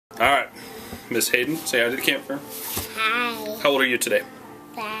Alright, Miss Hayden, say hi to the camera. Hi. How old are you today?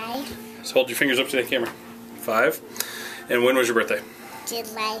 5. So hold your fingers up to the camera. 5. And when was your birthday?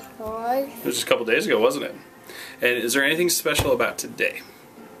 July 4th. It was just a couple days ago, wasn't it? And is there anything special about today?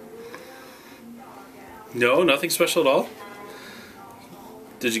 No, nothing special at all?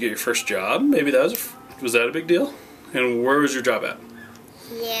 Did you get your first job? Maybe that was that a big deal? And where was your job at?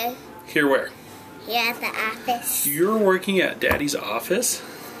 Here. Here where? Here at the office. You're working at Daddy's office?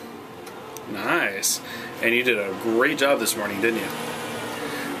 Nice. And you did a great job this morning, didn't you?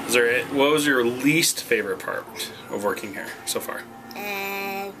 What was your least favorite part of working here so far?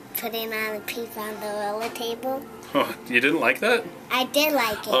 Putting on a piece on the roller table. Oh, you didn't like that? I did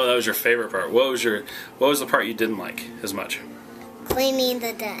like it. Oh, that was your favorite part. What was the part you didn't like as much? Cleaning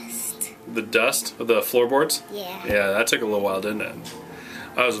the dust. The dust of the floorboards? Yeah. Yeah, that took a little while, didn't it?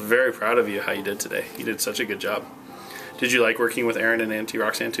 I was very proud of you how you did today. You did such a good job. Did you like working with Aaron and Auntie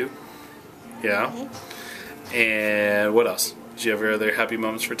Roxanne too? Yeah? Mm-hmm. And what else? Did you have your other happy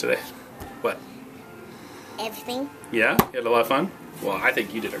moments for today? What? Everything. Yeah? You had a lot of fun? Well, I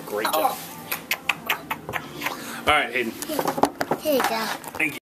think you did a great job. All right, Hayden. Here you go. Thank you.